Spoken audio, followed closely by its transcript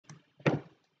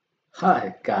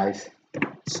Hi guys,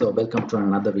 so welcome to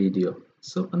another video.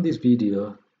 So on this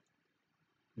video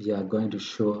we are going to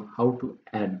show how to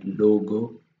add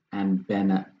logo and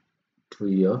banner to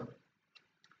your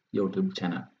YouTube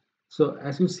channel. So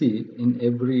as you see in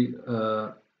every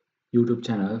YouTube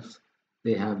channels,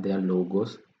 they have their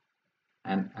logos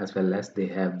and as well as they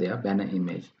have their banner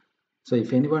image. So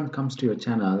if anyone comes to your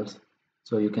channels,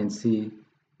 so you can see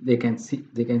they can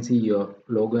see your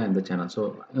logo and the channel.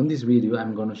 So in this video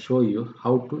I'm going to show you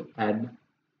how to add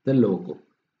the logo.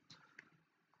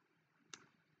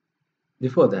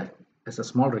 Before that, as a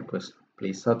small request,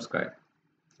 please subscribe.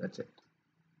 That's it.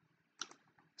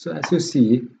 So as you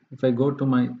see, if I go to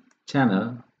my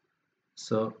channel,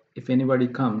 so if anybody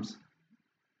comes,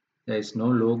 there is no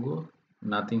logo,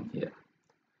 nothing here.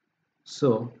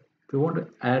 So if you want to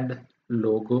add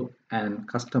logo and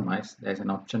customize, there's an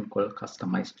option called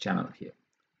customize channel here.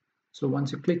 So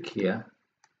once you click here,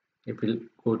 it will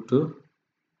go to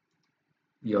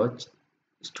your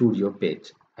studio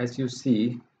page. As you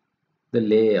see the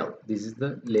layout, this is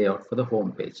the layout for the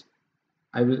home page.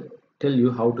 I will tell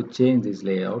you how to change this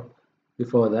layout.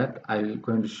 Before that, I will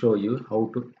going to show you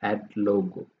how to add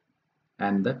logo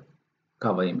and the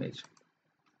cover image.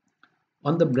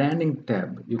 On the branding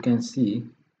tab, you can see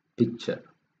picture.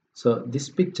 So this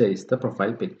picture is the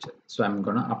profile picture. So I'm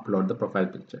gonna upload the profile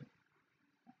picture.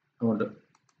 I want to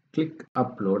click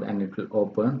upload and it will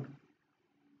open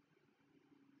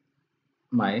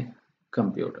my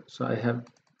computer. So I have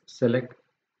select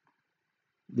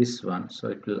this one. So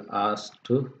it will ask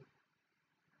to.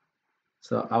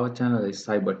 So our channel is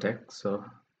cybertech, so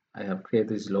I have created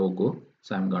this logo,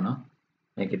 so I'm gonna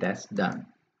make it as done.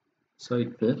 So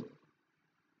it will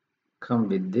come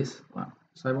with this one.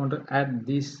 So I want to add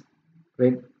this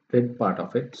red part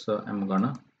of it, so I'm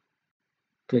gonna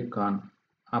click on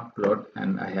upload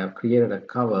and I have created a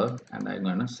cover and I'm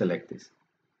gonna select this.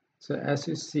 So as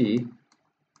you see,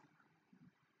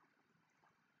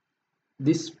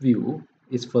 this view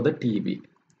is for the TV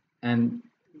and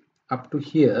up to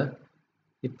here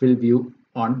it will view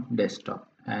on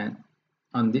desktop, and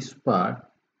on this part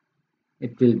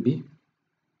it will be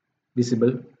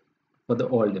visible for the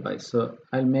all device. So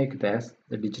I'll make it as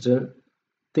the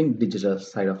digital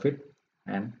side of it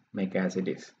and make as it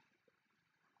is.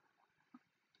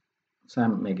 So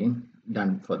I'm making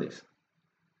done for this.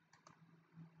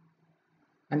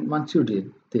 And once you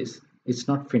did this, it's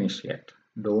not finished yet.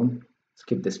 Don't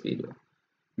skip this video.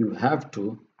 You have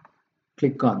to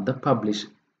click on the publish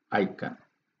icon.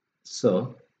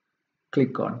 So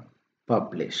click on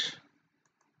publish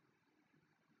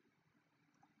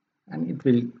and it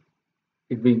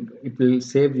will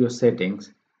save your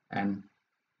settings and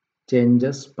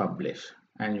changes publish,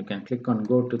 and you can click on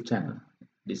go to channel,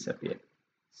 disappear.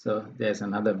 So there's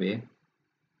another way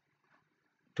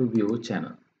to view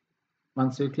channel.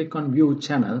 Once you click on view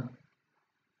channel,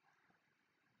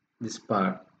 this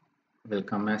part will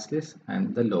come as this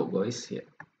and the logo is here.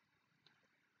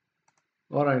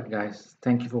 Alright guys,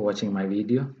 thank you for watching my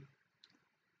video.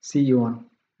 See you on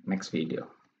next video.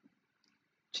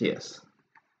 Cheers.